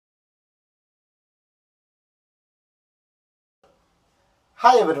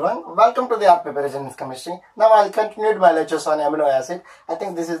Hi everyone, welcome to the art preparation in chemistry. Now I'll continue my lectures on amino acid. I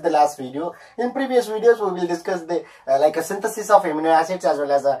think this is the last video. In previous videos we will discuss the a synthesis of amino acids as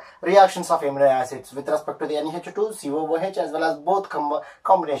well as reactions of amino acids with respect to the NH2, COOH as well as both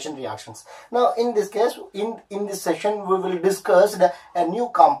combination reactions. Now in this case, in this session we will discuss a new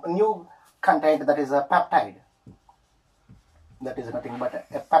content, that is a peptide. That is nothing but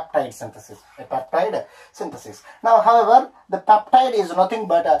a peptide synthesis. Now, however, the peptide is nothing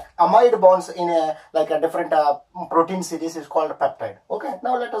but amide bonds in a different protein series is called peptide. Okay.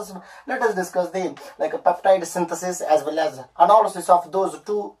 Now let us discuss the peptide synthesis as well as analysis of those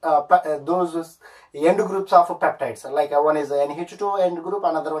two those end groups of peptides. One is NH2 end group,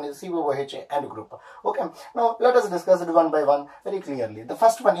 another one is COOH end group. Okay. Now let us discuss it one by one very clearly. The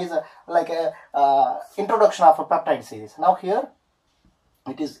first one is introduction of a peptide series. Now here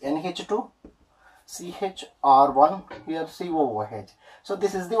it is NH2, CHR1, here COOH. So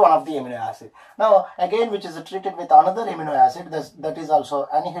this is the one of the amino acid. Now again, which is treated with another amino acid, that is also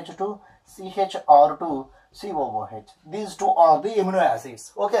NH2, CHR2, COOH. These two are the amino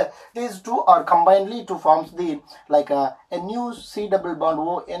acids. Okay, these two are combinedly to form the a new C double bond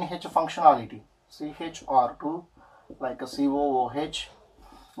O NH functionality. CHR2 like a COOH.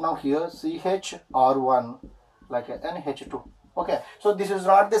 Now here CHR1 like a NH2. Okay, so this is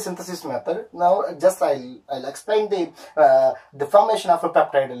not the synthesis method. Now just I'll explain the formation of a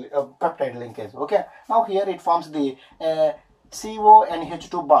peptide linkage. Okay, now here it forms the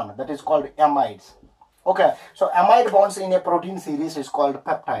CONH2 bond, that is called amides. Okay, so amide bonds in a protein series is called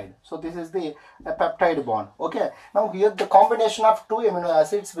peptide. So this is the peptide bond. Okay, now here the combination of two amino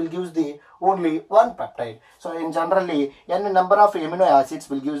acids will give the only one peptide. So in generally n number of amino acids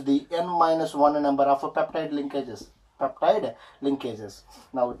will give the n-1 number of peptide linkages.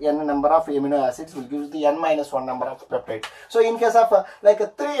 Now n number of amino acids will give the n-1 number of peptide. So in case of 3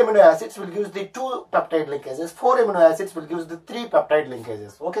 amino acids will give the 2 peptide linkages, 4 amino acids will give the 3 peptide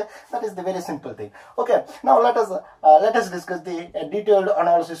linkages. Okay, that is the very simple thing. Okay, now let us discuss the detailed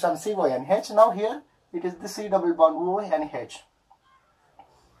analysis on CONH. Now here it is the C double bond ONH.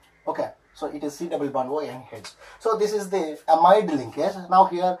 Okay, so it is C double bond ONH. So this is the amide linkage. Now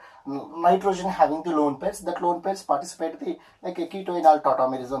here nitrogen having the lone pairs, that lone pairs participate the a ketoenol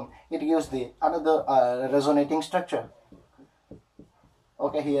tautomerism. It gives the another resonating structure.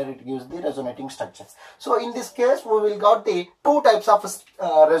 Okay, here it gives the resonating structure. So in this case we will got the two types of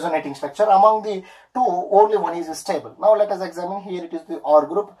resonating structure. Among the two, only one is stable. Now let us examine. Here it is the R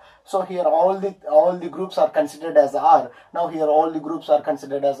group. So here all the groups are considered as R. Now here all the groups are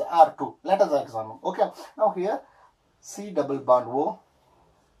considered as R2. Let us examine. Okay, now here C double bond O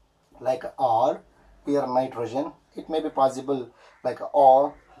like R, here nitrogen, it may be possible like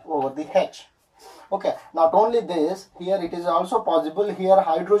R over the H. Okay, not only this, here it is also possible, here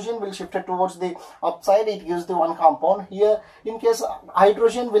hydrogen will shift it towards the upside, it gives the one compound. Here in case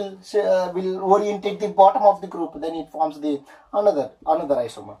hydrogen will orientate the bottom of the group, then it forms the another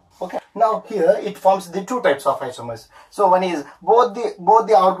isomer. Okay, now here it forms the two types of isomers. So one is both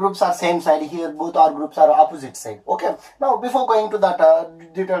the R groups are same side, here both R groups are opposite side. Okay, now before going to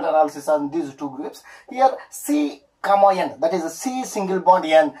that detailed analysis on these two groups, here C comma N, that is a C single bond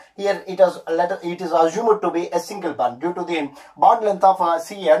N. Here it is assumed to be a single bond due to the bond length of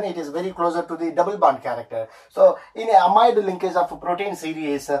CN. It is very closer to the double bond character. So in a amide linkage of a protein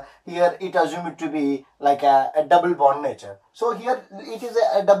series, here it assumed to be like a double bond nature. So here it is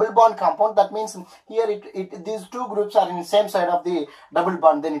a double bond compound. That means here these two groups are in the same side of the double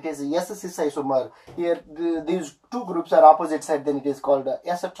bond. Then it is S-cis isomer. Here these two groups are opposite side. Then it is called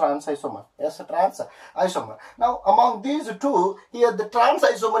S-trans isomer. S-trans isomer. Now among these two, here the trans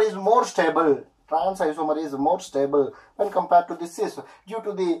isomer is more stable. Trans isomer is more stable when compared to the cis. Due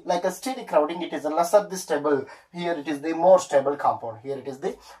to the a steady crowding, it is a lesser the stable. Here it is the more stable compound. Here it is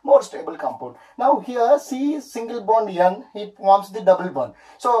the more stable compound. Now here C single bond N, it forms the double bond.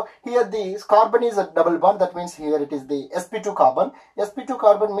 So here the carbon is a double bond. That means here it is the sp2 carbon. sp2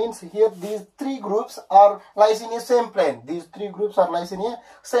 carbon means here these three groups are lies in a same plane. These three groups are lies in a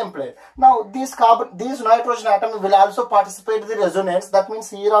same plane. Now these nitrogen atom will also participate in the resonance. That means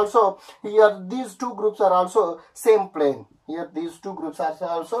here these two groups are also same plane. Here these two groups are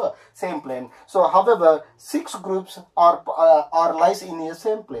also same plane. So however 6 groups are lies in a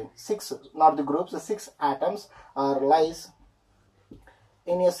same plane. 6, not the groups, 6 atoms are lies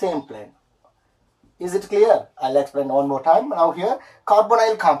in a same plane. Is it clear? I'll explain one more time. Now here,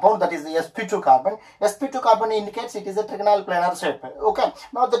 carbonyl compound, that is the sp2 carbon. sp2 carbon indicates it is a trigonal planar shape. Okay.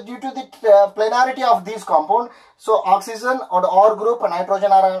 Now due to the planarity of these compound, so oxygen or R group and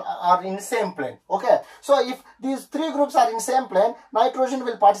nitrogen are in same plane. Okay. So if these three groups are in same plane, nitrogen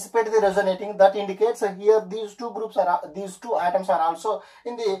will participate in the resonating. That indicates here these two atoms are also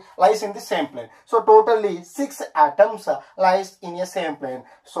lies in the same plane. So totally 6 atoms lies in a same plane.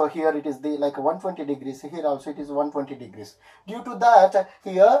 So here it is the like 120 degrees. Here also it is 120 degrees. Due to that,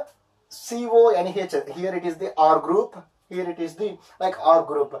 here CONH, here it is the R group. Here it is the like R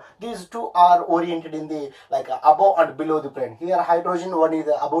group. These two are oriented in the like above and below the plane. Here hydrogen one is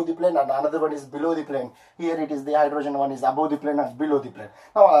above the plane and another one is below the plane. Here it is the hydrogen one is above the plane and below the plane.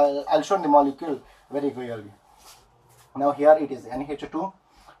 Now I'll show the molecule very clearly. Now here it is NH2.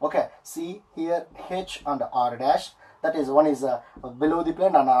 Okay, see here H and R dash. That is one is below the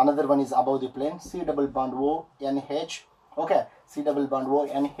plane and another one is above the plane. C double bond O NH. Okay, C double bond O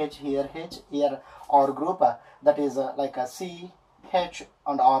NH, here H, here R group. That is like a C, H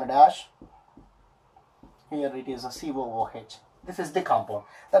and R dash. Here it is a COOH. This is the compound.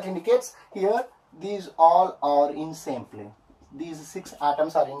 That indicates here these all are in same plane. These 6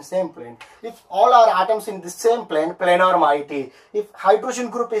 atoms are in same plane. If all are atoms in the same plane, planar moiety. If hydrogen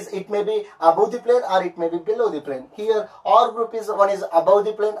group is, it may be above the plane or it may be below the plane. Here R group is, one is above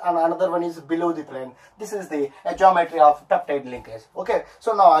the plane and another one is below the plane. This is the geometry of peptide linkage. Okay,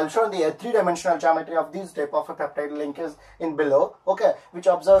 so now I'll show the 3-dimensional geometry of these type of peptide linkage in below. Okay, which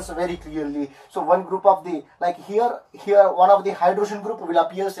observes very clearly. So one group of the like here one of the hydrogen group will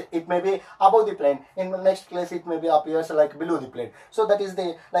appear, it may be above the plane. In the next case it may be appears like below the plane. So that is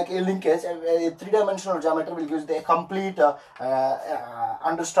the like a linkage. A 3-dimensional geometry will give the complete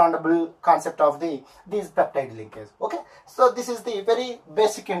understandable concept of these peptide linkage. Okay, so this is the very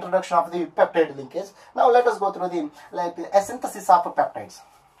basic introduction of the peptide linkage. Now let us go through the like a synthesis of peptides.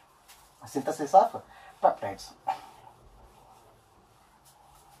 Synthesis of peptides.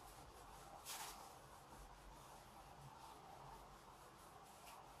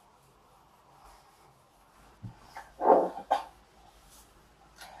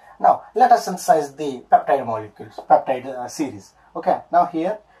 Now let us synthesize the peptide molecules, peptide series. Okay, now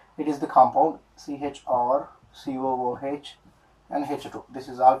here it is the compound CHR, COOH and H2. This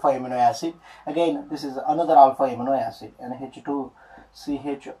is alpha amino acid. Again this is another alpha amino acid, NH2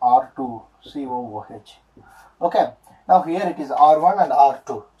 CHR2 COOH. Okay, now here it is R1 and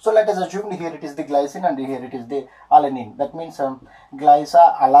R2. So let us assume here it is the glycine and here it is the alanine. That means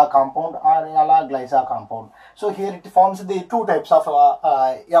glyca-ala compound or ala-glyca compound. So here it forms the 2 types of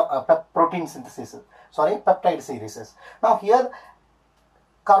protein synthesis. Sorry, peptide series. Now here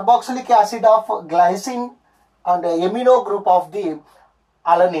carboxylic acid of glycine and amino group of the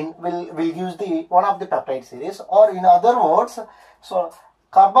alanine will use the one of the peptide series, or in other words, so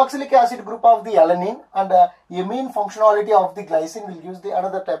carboxylic acid group of the alanine and amine functionality of the glycine will use the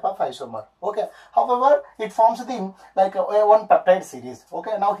another type of isomer. Okay, however it forms the like one peptide series.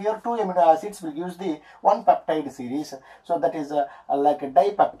 Okay, now here 2 amino acids will use the one peptide series, so that is like a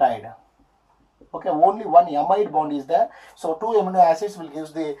dipeptide. Okay, only one amide bond is there, so 2 amino acids will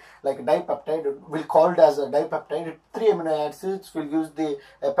use the like dipeptide, will called as a dipeptide. 3 amino acids will use the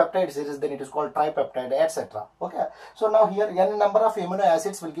peptide series, then it is called tripeptide, etc. Okay, so now here n number of amino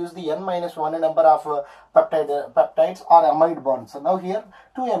acids will use the n-1 number of peptides or amide bonds. So now here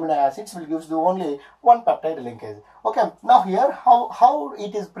 2 amino acids will use the only one peptide linkage. Okay, now here how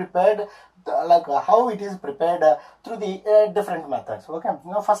it is prepared, like how it is prepared through the different methods. Okay,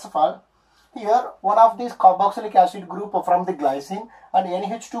 now first of all, here one of these carboxylic acid group from the glycine and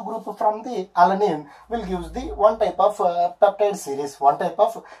NH2 group from the alanine will give the one type of peptide series,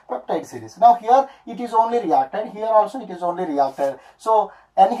 Now here it is only reacted, here also it is only reacted. So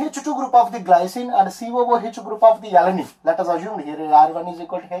NH2 group of the glycine and COOH group of the alanine. Let us assume here R1 is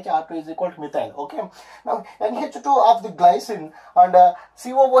equal to H, R2 is equal to methyl. Okay, now NH2 of the glycine and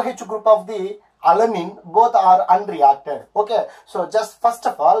COOH group of the alanine both are unreacted. Okay, so just first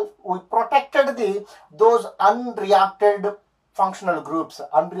of all we protected those unreacted functional groups,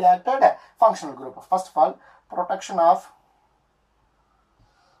 First of all, protection of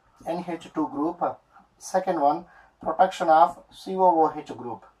NH2 group. Second one, protection of COOH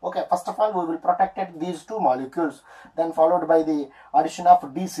group. Okay, first of all we will protect these 2 molecules, then followed by the addition of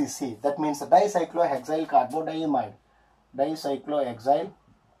DCC, that means dicyclohexyl carbodiamide. Dicyclohexyl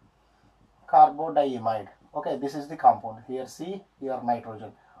carbodiamide. Okay, this is the compound. Here C, here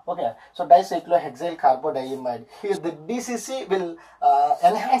nitrogen. Okay, so dicyclohexyl carbodiamide. Here the DCC will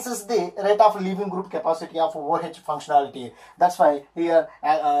enhances the rate of leaving group capacity of OH functionality. That's why here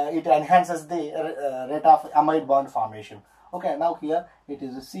it enhances the rate of amide bond formation. Okay, now here it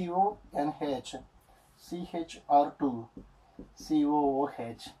is CONH, CHR2,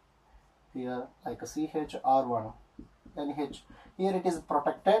 COOH, here like a CHR1, NH. Here it is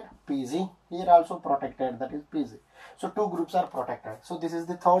protected, PZ. Here also protected, that is PZ. So two groups are protected. So this is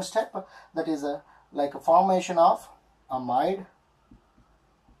the third step, that is like a formation of amide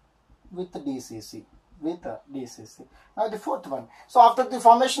with DCC. Now the fourth one. So after the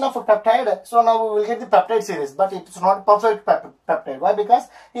formation of a peptide, so now we will get the peptide series, but it's not perfect peptide. Why? Because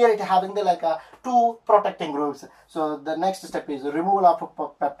here it having the like two protecting groups. So the next step is removal of a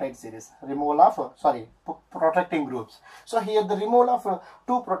peptide series, protecting groups. So here the removal of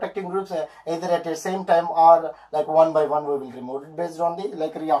two protecting groups either at the same time or like one by one we will remove it based on the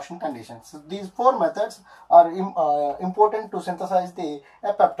like reaction conditions. So these four methods are important to synthesize the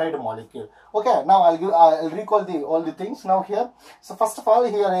peptide molecule. Okay, now I'll recall all the things now here. So first of all,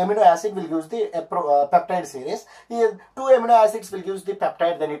 here amino acid will use the peptide series. Here two amino acids will use the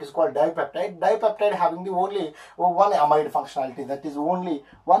peptide, then it is called dipeptide. Dipeptide having the only one amide functionality, that is only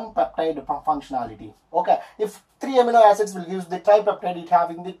one peptide functionality. Okay, if three amino acids will use the tripeptide, it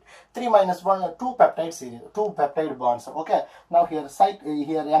having the 3 minus 1 2 peptide series, 2 peptide bonds. Okay, now here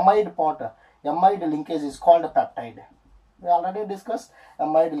amide linkage is called a peptide. We already discussed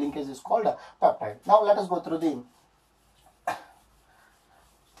amide linkage is called a peptide. Now let us go through the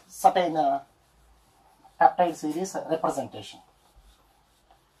certain peptide series representation.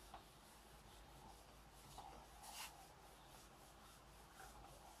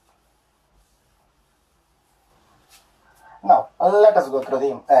 Now let us go through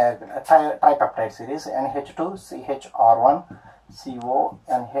the tripeptide series. NH2 CHR1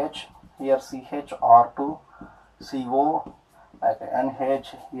 CONH, here CHR2 CO, like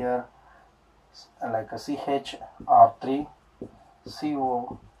NH, here like a CHR3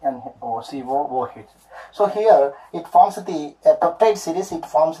 COOH. So here it forms the peptide series, it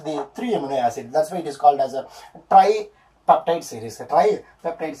forms the 3 amino acids. That's why it is called as a tripeptide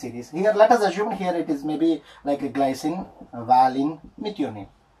series. Here let us assume here it is maybe like a glycine, valine, methionine.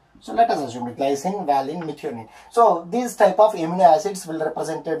 So let us assume glycine, valine, methionine. So these type of amino acids will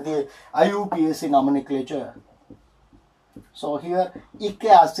represent the IUPAC nomenclature. So here EK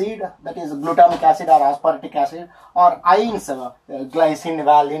acid, that is glutamic acid or aspartic acid, or ions, glycine,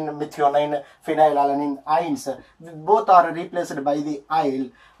 valine, methionine, phenylalanine, ions, both are replaced by the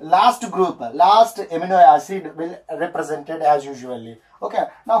IL. Last amino acid will represented as usually. Okay,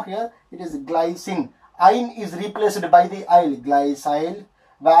 now here it is glycine, ion is replaced by the IL, glycyl.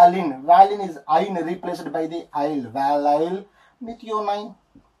 Valine is ion replaced by the IL, valyl, methionine.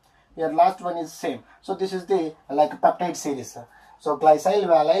 Here last one is same. So this is the like peptide series. So glycyl,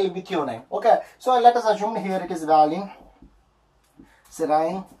 valyl, methionine. Okay, so let us assume here it is valine,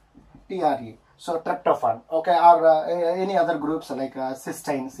 serine, TRE. So tryptophan. Okay, or any other groups like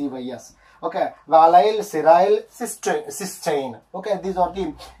cysteine, CYS. Okay, valyl, serine, cysteine. Okay, these are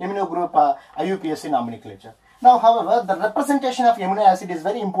the amino group IUPAC nomenclature. Now, however, the representation of amino acid is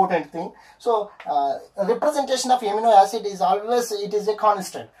very important thing. So, representation of amino acid is always, it is a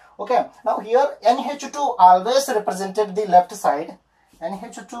constant. Okay, now here NH2 always represented the left side.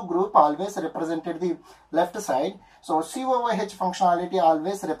 NH2 group always represented the left side. So, COOH functionality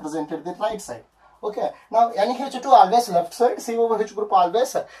always represented the right side. Okay, now NH2 always left side, COOH group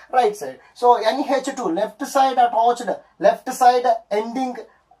always right side. So, NH2 left side attached, left side ending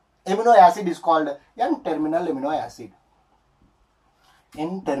amino acid is called N-terminal amino acid.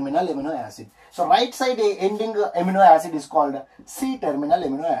 N-terminal amino acid. So right side ending amino acid is called C-terminal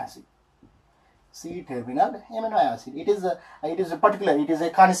amino acid. C-terminal amino acid. It is a particular, it is a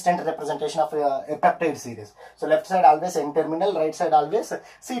constant representation of a peptide series. So left side always N-terminal, right side always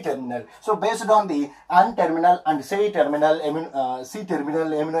C-terminal. So based on the N-terminal and C-terminal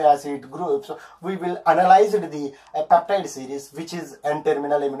amino acid groups, we will analyze the peptide series which is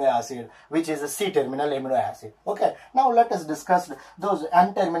N-terminal amino acid, which is a C-terminal amino acid. Okay, now let us discuss those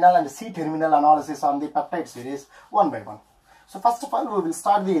N-terminal and C-terminal analysis on the peptide series one by one. So first of all, we will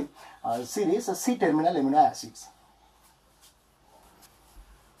start the series C-terminal amino acids.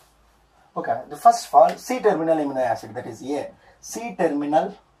 Okay, the first of all, C-terminal amino acid, that is A.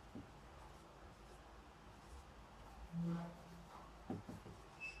 C-terminal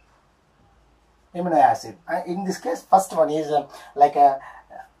amino acid. In this case, first one is like a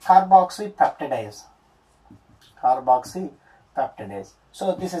carboxypeptidase. Carboxypeptidase. peptidase.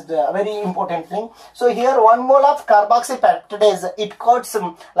 So this is the very important thing. So here 1 mole of carboxypeptidase, it cuts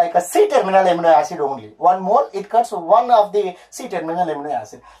like a C-terminal amino acid only. 1 mole, it cuts one of the C-terminal amino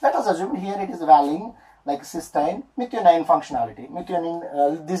acid. Let us assume here it is valine, like cysteine, methionine functionality.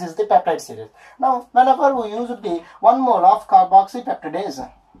 Methionine, this is the peptide series. Now, whenever we use the 1 mole of carboxypeptidase,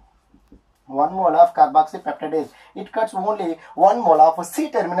 1 mole of carboxypeptidase, it cuts only 1 mole of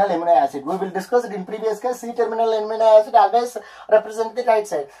C-terminal amino acid. We will discuss it in previous case. C-terminal amino acid always represent the right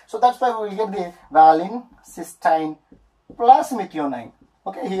side. So that's why we will get the valine, cysteine plus methionine.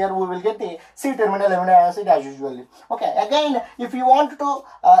 Okay, here we will get the C-terminal amino acid as usually. Okay, again, if you want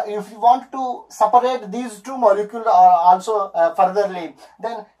to separate these two molecules also furtherly,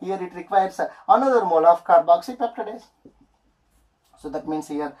 then here it requires another mole of carboxypeptidase. So that means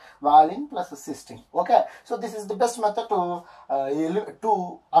here valine plus cysteine. Okay, so this is the best method to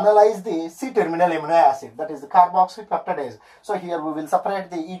analyze the C-terminal amino acid, that is the carboxypeptidase. So here we will separate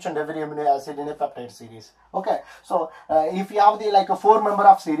the each and every amino acid in a peptide series. Okay, so if you have the like a 4 member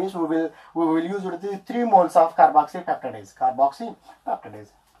of series, we will use the 3 moles of carboxypeptidase.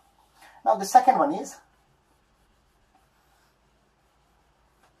 Now the second one is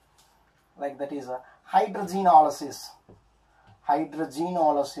like that is a hydrogenolysis.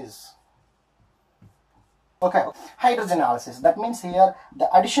 Okay, hydrogenolysis. That means here the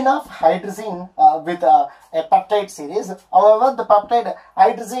addition of hydrogen with a peptide series. However, the peptide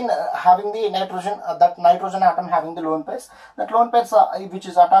hydrogen having the nitrogen, that nitrogen atom having the lone pairs. That lone pairs which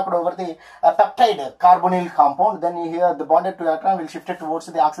is attacked over the peptide carbonyl compound. Then here the bonded 2 electron will shift it towards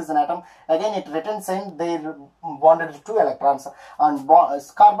the oxygen atom. Again, it returns in their bonded 2 electrons, and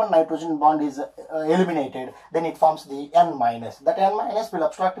carbon nitrogen bond is eliminated. Then it forms the N minus. That N minus will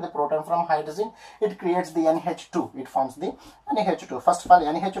obstruct the proton from hydrogen. It creates the NH2. It forms the NH2. First of all,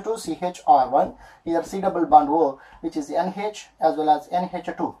 NH2 CHR1. Here C double bond O, which is NH as well as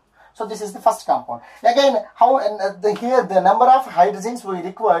NH2. So this is the first compound. Again, how here the number of hydrogens we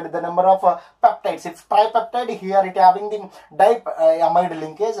required, the number of peptides. If tripeptide, here it having the diamide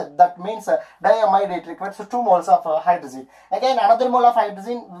linkage. That means diamide it requires 2 moles of hydrogen. Again, another mole of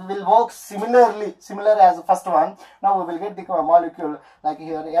hydrogen will work similar as the first one. Now we will get the molecule like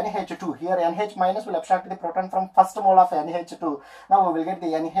here NH2. Here NH minus will abstract the proton from first mole of NH2. Now we will get the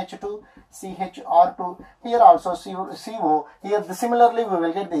NH2 CHR2. Here also CO. Here similarly we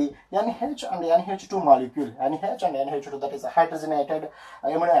will get the NH and NH2 molecule. NH and NH2, that is a hydrogenated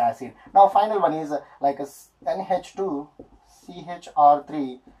amino acid. Now final one is like a NH2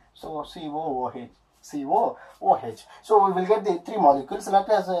 CHR3. So COOH. So we will get the 3 molecules. Let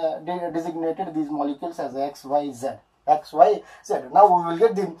us designated these molecules as X, Y, Z. X, Y, Z. Now we will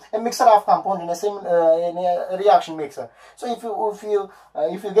get a mixture of compound in a reaction mixer. So if you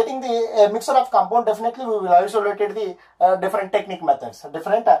getting the mixture of compound, definitely we will isolate the different techniques.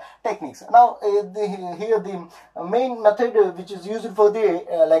 Now here the main method which is used for the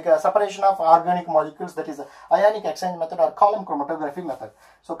separation of organic molecules, that is ionic exchange method or column chromatography method.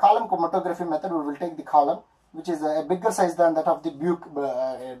 So column chromatography method, we will take the column which is a bigger size than that of the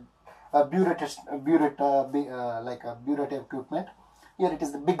burette equipment. Here it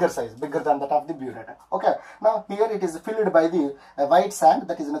is the bigger size, bigger than that of the burette. Okay, now here it is filled by the white sand,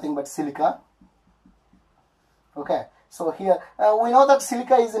 that is nothing but silica. Okay, so here we know that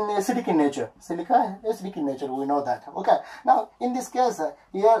silica is acidic in nature. We know that. Okay, now in this case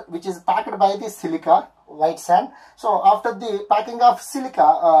here which is packed by the silica, white sand. So after the packing of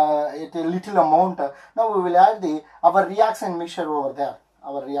silica, it a little amount. Now we will add our reaction mixture over there.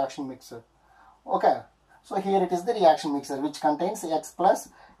 Our reaction mixer. Okay, so here it is the reaction mixer which contains X plus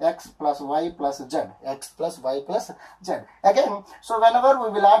Y plus Z. Again, so whenever we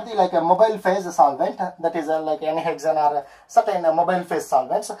will add the mobile phase solvent, that is like N-hexane or certain mobile phase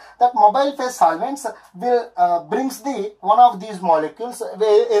solvents, that mobile phase solvents will brings one of these molecules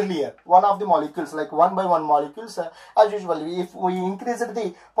way earlier. One of the molecules, like 1 by 1 molecules, as usually if we increase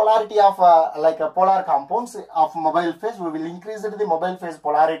the polarity of polar compounds of mobile phase, we will increase the mobile phase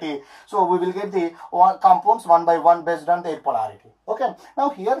polarity. So we will get the compounds 1 by 1 based on their polarity. Okay,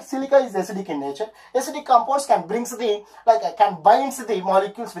 now here silica is acidic in nature. Acidic compounds can binds the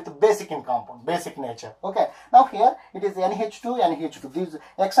molecules with basic nature. Okay, now here it is NH2. These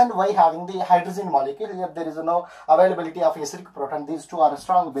X and Y having the hydrogen molecule. Here there is no availability of acidic proton. These two are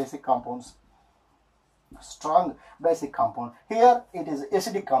strong basic compounds. Here it is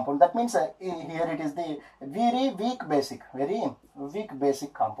acidic compound. That means here it is the very weak basic. weak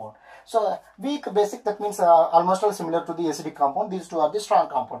basic compound. So weak basic, that means almost all similar to the acidic compound. These two are the strong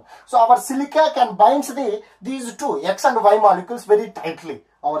compound. So our silica can bind these two X and Y molecules very tightly.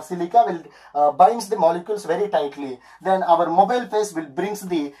 Our silica will binds the molecules very tightly. Then our mobile phase will brings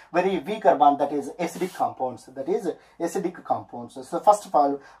the very weaker bond, that is acidic compounds. That is acidic compounds. So first of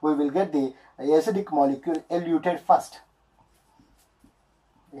all, we will get the acidic molecule eluted first.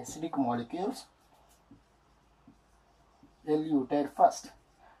 Acidic molecules eluted first.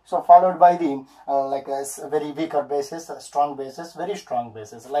 So followed by the like a very weaker bases, strong bases, very strong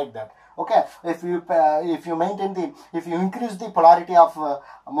bases, like that. Okay, if you increase the polarity of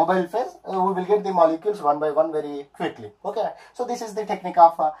mobile phase, we will get the molecules one by one very quickly. Okay, so this is the technique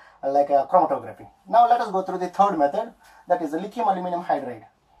of chromatography. Now let us go through the third method, that is the lithium aluminum hydride.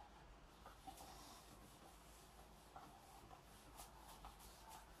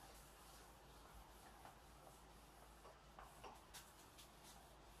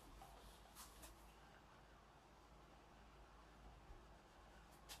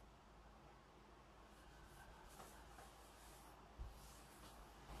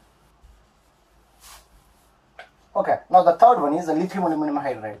 Okay, now the third one is the lithium aluminum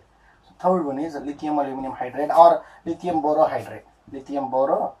hydride. So third one is lithium aluminum hydride or lithium borohydride. Lithium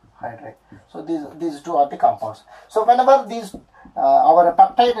borohydride. So these two are the compounds. So whenever these our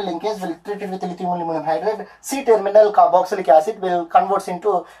peptide linkage will treat it with lithium aluminum hydride, C-terminal carboxylic acid will converts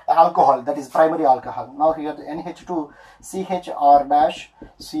into alcohol, that is primary alcohol. Now here the NH2 CHR dash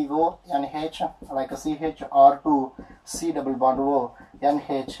CO NH, like a CHR2 C double bond O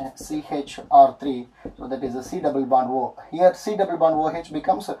NH CHR3, so that is a C double bond O. Here C double bond OH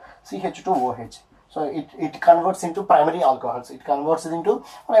becomes CH2OH. So it converts into primary alcohols. It converts into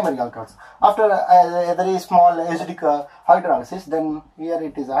primary alcohols. After a very small acidic hydrolysis, then here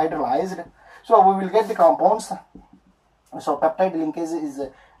it is hydrolyzed. So we will get the compounds. So peptide linkage is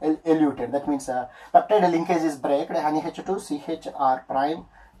eluted. That means peptide linkage is break. NH2 CHR prime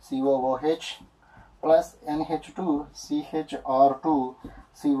COOH plus NH2 CHR2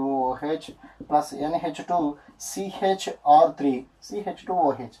 COOH plus NH2 CHR3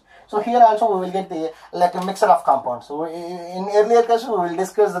 CH2OH. So here also we will get the like a mixture of compounds. So in earlier case we will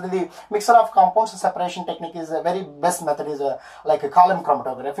discuss that the mixture of compounds separation technique is a very best method, is like a column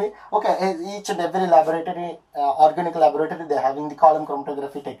chromatography. Okay, each and every laboratory, organic laboratory, they are having the column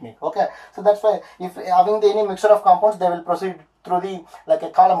chromatography technique. Okay, so that's why if having any mixture of compounds, they will proceed through the like a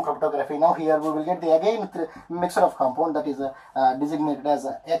column chromatography. Now here we will get the again mixture of compound, that is designated as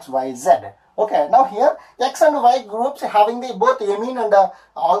X, Y, Z. Okay, now here X and Y groups having the both amine and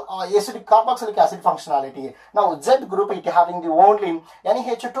acidic carboxylic acid functionality. Now Z group it having the only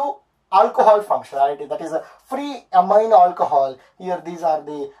NH2 alcohol functionality, that is a free amino alcohol. Here these are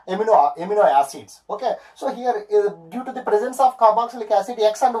the amino acids. Okay, so here due to the presence of carboxylic acid,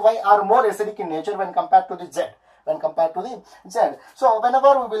 X and Y are more acidic in nature when compared to the Z. So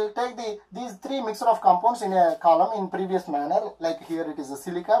whenever we will take these three mixture of compounds in a column in previous manner, like here it is a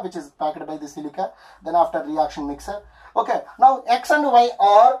silica which is packed by the silica, then after reaction mixer. Okay, now X and Y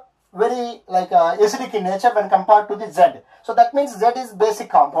are very like acidic in nature when compared to the Z. So that means Z is basic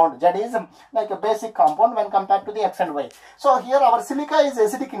compound. Z is like a basic compound when compared to the X and Y. So here our silica is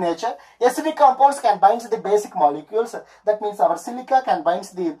acidic in nature. Acidic compounds can bind the basic molecules. That means our silica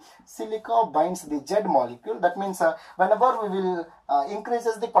binds the Z molecule. That means whenever we will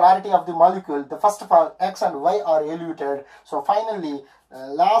increases the polarity of the molecule, the first of all X and Y are eluted. So finally,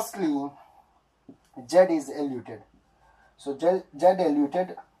 lastly, Z is eluted. So Z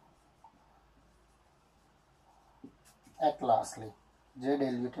eluted at lastly. Z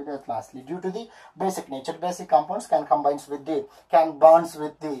eluted at lastly due to the basic nature. Basic compounds can bonds with the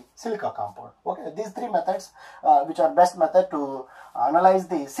silica compound. Okay, these three methods which are best method to analyze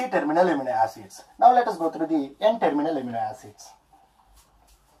the C-terminal amino acids. Now let us go through the N-terminal amino acids.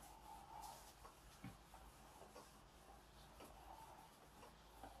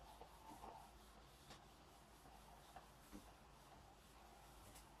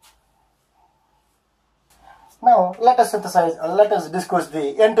 Now let us discuss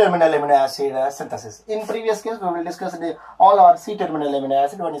the N-terminal amino acid synthesis. In previous case, we will discuss all our C-terminal amino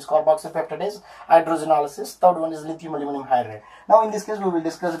acid. One is carboxypeptidase, hydrogenolysis. Third one is lithium aluminum hydride. Now in this case, we will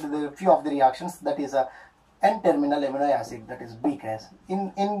discuss the few of the reactions, that is N-terminal amino acid, that is B case.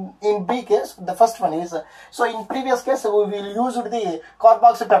 In B case, the first one is, so in previous case, we will use the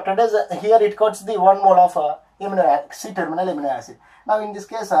carboxypeptidase. Here it cuts the 1 mole of C-terminal amino acid. Now in this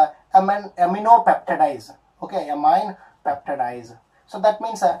case, aminopeptidase. Okay, amine peptidase. So that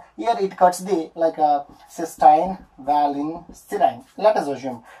means here it cuts the cysteine, valine, serine. Let us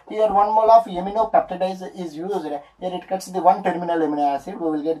assume here 1 mole of aminopeptidase is used. Here it cuts the 1 terminal amino acid.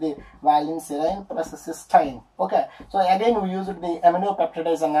 We will get the valine, serine plus cysteine. Okay. So again we used the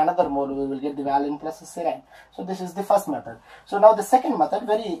aminopeptidase and another mole. We will get the valine plus serine. So this is the first method. So now the second method,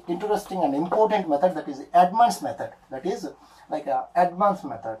 very interesting and important method, that is Edmons method. That is Edmons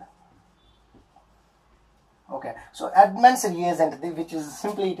method. Okay, so Edmons reagent, which is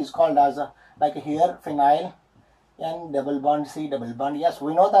simply, it is called as here phenyl N double bond C double bond. Yes,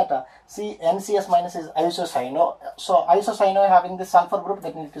 we know that NCS minus is isocyano. So isocyano having the sulfur group,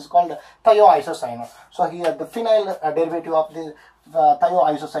 then it is called thioisocyano. So here the phenyl derivative of the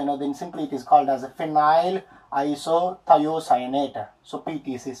thioisocyano, then simply it is called as phenyl isothiocyanate. So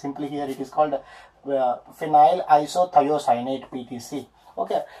PTC, simply here it is called phenyl isothiocyanate PTC.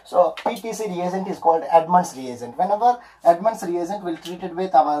 Okay, so PTC reagent is called Edmons reagent. Whenever Edmons reagent will treat it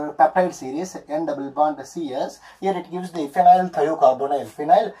with our peptide series N double bond CS, here it gives the phenyl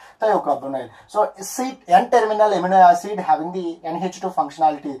thiocarbonyl. So N terminal amino acid having the NH2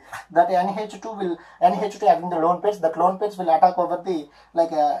 functionality, that NH2 having the lone pairs, that lone pairs will attack over the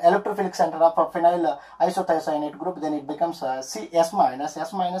electrophilic center of a phenyl isothiocyanate group, then it becomes S minus.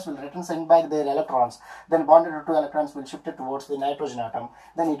 S minus will return send back their electrons, then bonded to 2 electrons will shift it towards the nitrogen atom.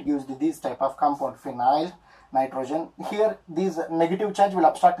 Then it gives this type of compound, phenyl, nitrogen. Here this negative charge will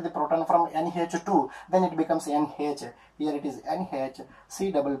abstract the proton from NH2, then it becomes NH. Here it is NH,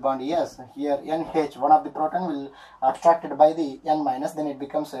 C double bond S. Here NH, one of the proton will abstracted by the N minus, then it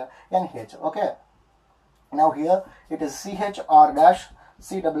becomes NH. Okay. Now here it is CHR dash,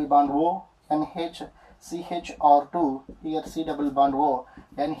 C double bond O, NH, CHR2, here C double bond O,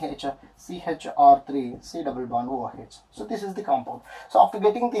 NH, CHR3, C double bond OH. So this is the compound. So after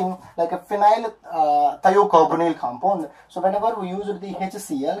getting the a phenyl thiocarbonyl compound, so whenever we use the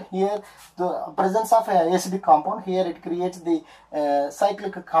HCl, here the presence of acidic compound, here it creates the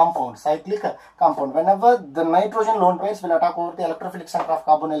cyclic compound. Whenever the nitrogen lone pairs will attack over the electrophilic center of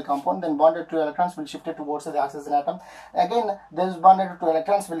carbonyl compound, then bonded 2 electrons will shift it towards the oxygen atom. Again, those bonded 2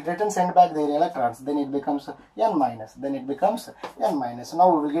 electrons will return send back their electrons, then it becomes N minus.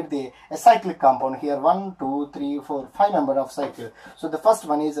 Now we will get a cyclic compound here, 1, 2, 3, 4, 5 member of cycle. So the first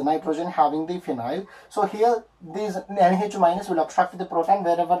one is nitrogen having the phenyl. So here this NH minus will obstruct the proton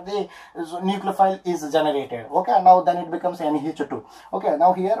wherever the nucleophile is generated. Okay, now then it becomes NH2. Okay,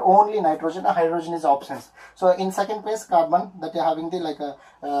 now here only nitrogen, hydrogen is absent. So in second place carbon, that is having the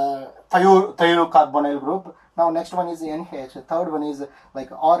thiocarbonyl group. Now next one is NH, third one is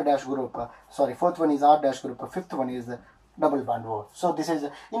R dash group, fourth one is R dash group, fifth one is double bond O. So this is,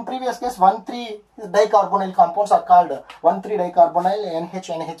 in previous case 1,3 dicarbonyl compounds are called 1,3 dicarbonyl,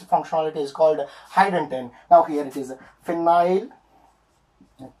 NH functionality is called hydrogen. Now here it is phenyl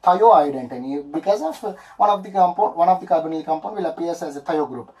thiohydrogen, because of one of the carbonyl compound will appear as a thio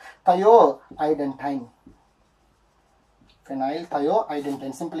group, thiohydrogen. Phenyl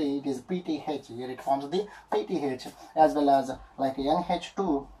thiohydrogen, simply it is PTH. Here it forms the PTH, as well as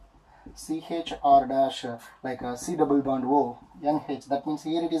NH2 CHR dash, C double bond O, NH. That means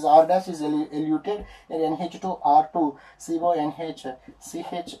here it is R dash is eluted, here NH2 R2 CO NH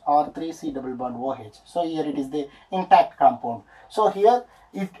CHR3 C double bond OH. So here it is the intact compound. So here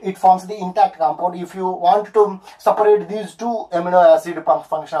it forms the intact compound. If you want to separate these two amino acid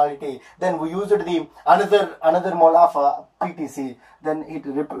functionality, then we used the another mole of PTC, then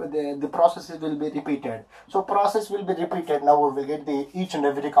the processes will be repeated. So process will be repeated. Now we will get the each and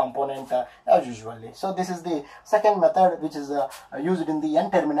every component as usually. So this is the second method, which is used in the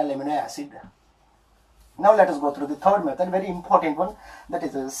N-terminal amino acid. Now let us go through the third method, very important one, that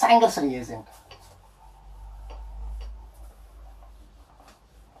is Sanger's reagent.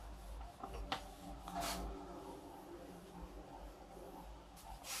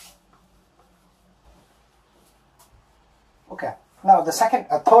 Okay. Now the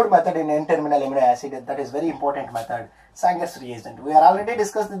third method in N-terminal amino acid, that is very important method, Sanger's reagent. We are already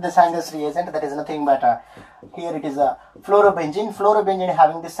discussed the Sanger's reagent, that is nothing but here it is a fluorobenzene. Fluorobenzene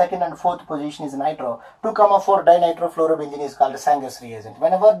having the second and fourth position is nitro. 2,4 dinitrofluorobenzene is called Sanger's reagent.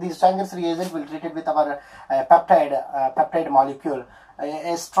 Whenever the Sanger's reagent will treat it with our peptide molecule,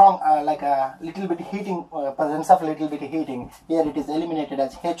 a strong little bit heating, presence of little bit heating, here it is eliminated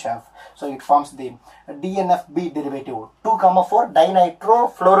as HF, so it forms the DNFB derivative, 2,4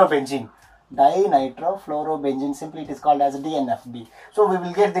 dinitrofluorobenzene. Dinitrophlorobenzene, simply it is called as DNFB. So we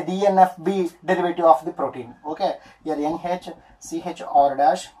will get the DNFB derivative of the protein. Okay, here NH CHR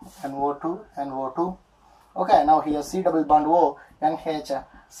dash NO2 NO2. Okay, now here C double bond O, NH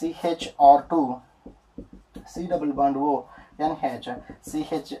CHR2 C double bond O, NH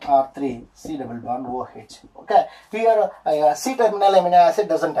CHR3 C double bond OH. Okay, here C terminal amino acid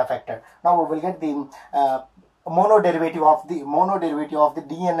doesn't affect it. Now we will get the monoderivative of the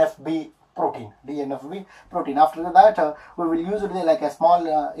DNFB protein. After that, we will use it like a small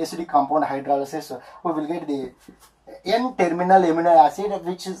acidic compound hydrolysis. We will get the N-terminal amino acid,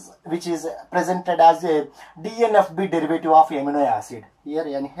 which is presented as a DNFB derivative of amino acid. Here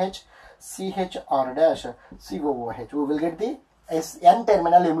NHCHR-COOH. We will get the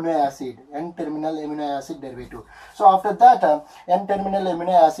N-terminal amino acid derivative. So after that, N-terminal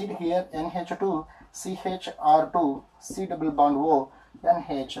amino acid here NH2CHR2 C double bond O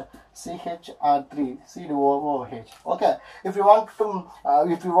NHCHR3 COOH. Okay, if you want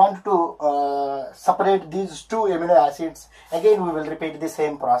to separate these two amino acids, again we will repeat the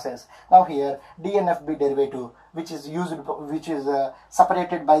same process. Now here DNFB derivative, which is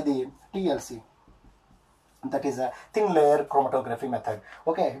separated by the TLC, that is a thin layer chromatography method,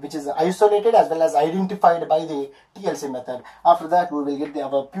 okay, which is isolated as well as identified by the TLC method. After that, we will get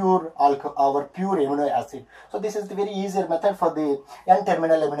our pure amino acid. So this is the very easier method for the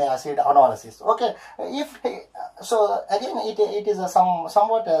N-terminal amino acid analysis. Okay, so again it is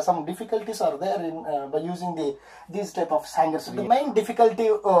some difficulties are there in by using these type of Sanger's reagent. The main difficulty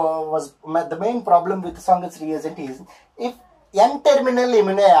the main problem with Sanger's reagent is if N-terminal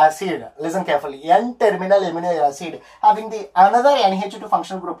amino acid, listen carefully, N-terminal amino acid having the another NH2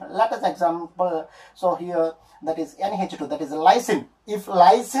 functional group. Let us example, so here that is NH2, that is lysine. If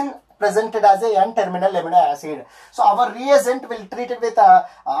lysine presented as a N-terminal amino acid, so our reagent will treat it with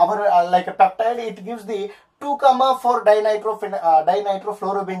like a peptide. It gives the 2,4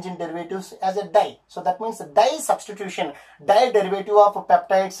 dinitrofluorobenzene derivatives as a di. So that means di substitution, di derivative of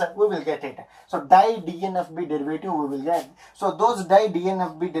peptides, we will get it. So di DNFB derivative we will get. So those di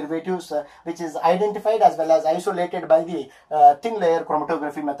DNFB derivatives which is identified as well as isolated by the thin layer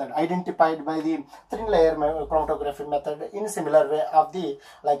chromatography method, in similar way of the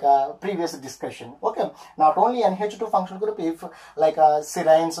previous discussion. Okay, not only NH2 functional group, if like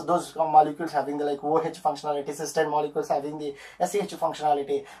serines, those molecules having the like OH functionality, cysteine molecules having the SH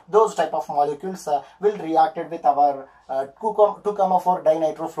functionality, those type of molecules will react with our 2,4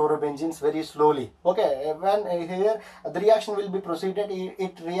 dinitrofluorobenzenes very slowly. Okay, when here the reaction will be proceeded,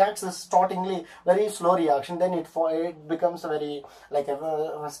 it reacts startingly very slow reaction, then it becomes very like a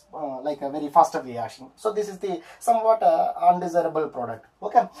very faster reaction. So this is the somewhat undesirable product.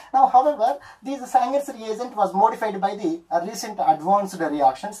 Okay, now however, this Sanger's reagent was modified by the recent advanced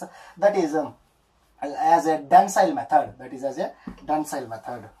reactions, that is as a Dansyl method.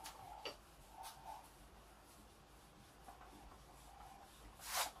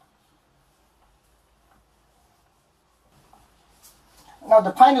 Now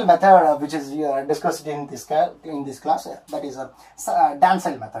the final method which is discussed in this class, that is a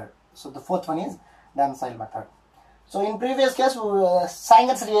Dansyl method. So the fourth one is Dansyl method. So in previous case,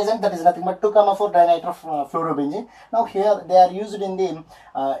 Sanger's reagent, that is nothing but 2,4 dinitrofluorobenzene. Now here they are used in the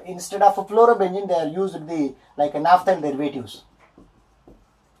instead of fluorobenzene, they are used the like naphthyl derivatives.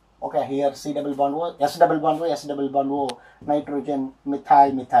 Okay, here C double bond O, S double bond O, S double bond O, nitrogen,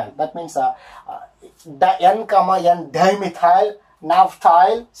 methyl. That means N, N dimethyl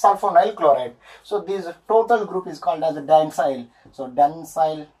naphthyl sulfonyl chloride. So this total group is called as a Dansyl. So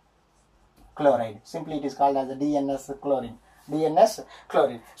Dansyl chloride, simply it is called as a DNS chlorine.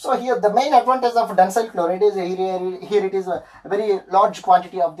 So here the main advantage of Dansyl chloride is here it is a very large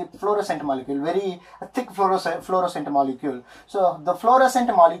quantity of the fluorescent molecule, very thick fluorescent molecule. So the fluorescent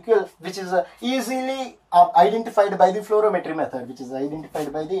molecule which is easily identified by the fluorometry method,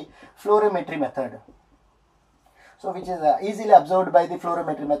 so which is easily observed by the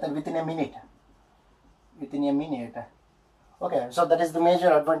fluorometry method within a minute. Okay, so that is the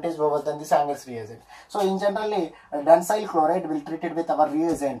major advantage over than the Sanger's reagent. So in generally, Dansyl chloride will treat it with our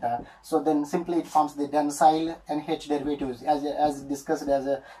reagent. So then simply it forms the Dansyl NH derivatives as discussed as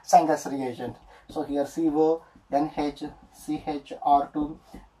a Sanger's reagent. So here CO, NH, CHR2,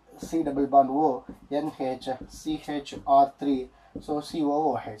 C double bond O, NH, CHR3. So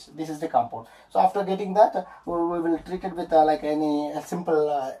COOH, this is the compound. So after getting that, we will treat it with like any simple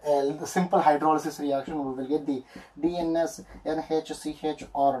hydrolysis reaction. We will get the DNS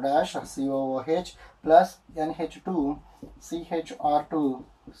NHCHR-COOH plus NH2 CHR2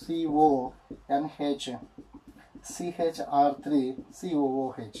 CONH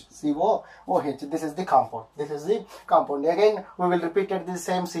CHR3COOH. This is the compound. Again, we will repeat it the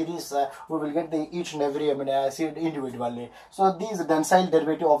same series. We will get the each and every amino acid individually. So these Dansyl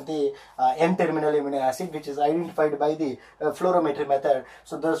derivative of the N-terminal amino acid, which is identified by the fluorometry method.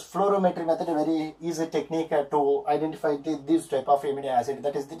 So this fluorometry method is a very easy technique to identify this type of amino acid.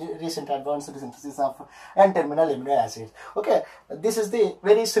 That is the recent advanced synthesis of N-terminal amino acids. Okay, this is the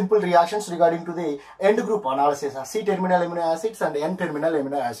very simple reactions regarding to the end group analysis, C-terminal amino acids and N-terminal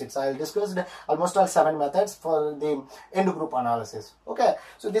amino acids. I will discuss almost all 7 methods for the end group analysis. Okay,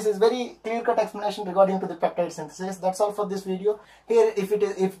 so this is very clear-cut explanation regarding to the peptide synthesis. That's all for this video. Here, if it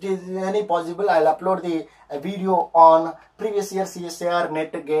is any possible, I'll upload the video on previous year CSIR,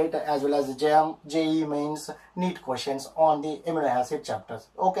 NET, GATE as well as JAM, JE mains, NEET questions on the amino acid chapters.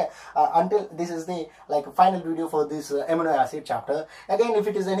 Okay, until this is the final video for this amino acid chapter. Again, if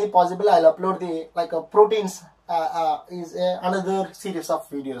it is any possible, I'll upload the proteins is another series of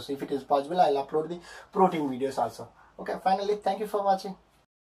videos. If it is possible, I'll upload the protein videos also. Okay, finally, thank you for watching.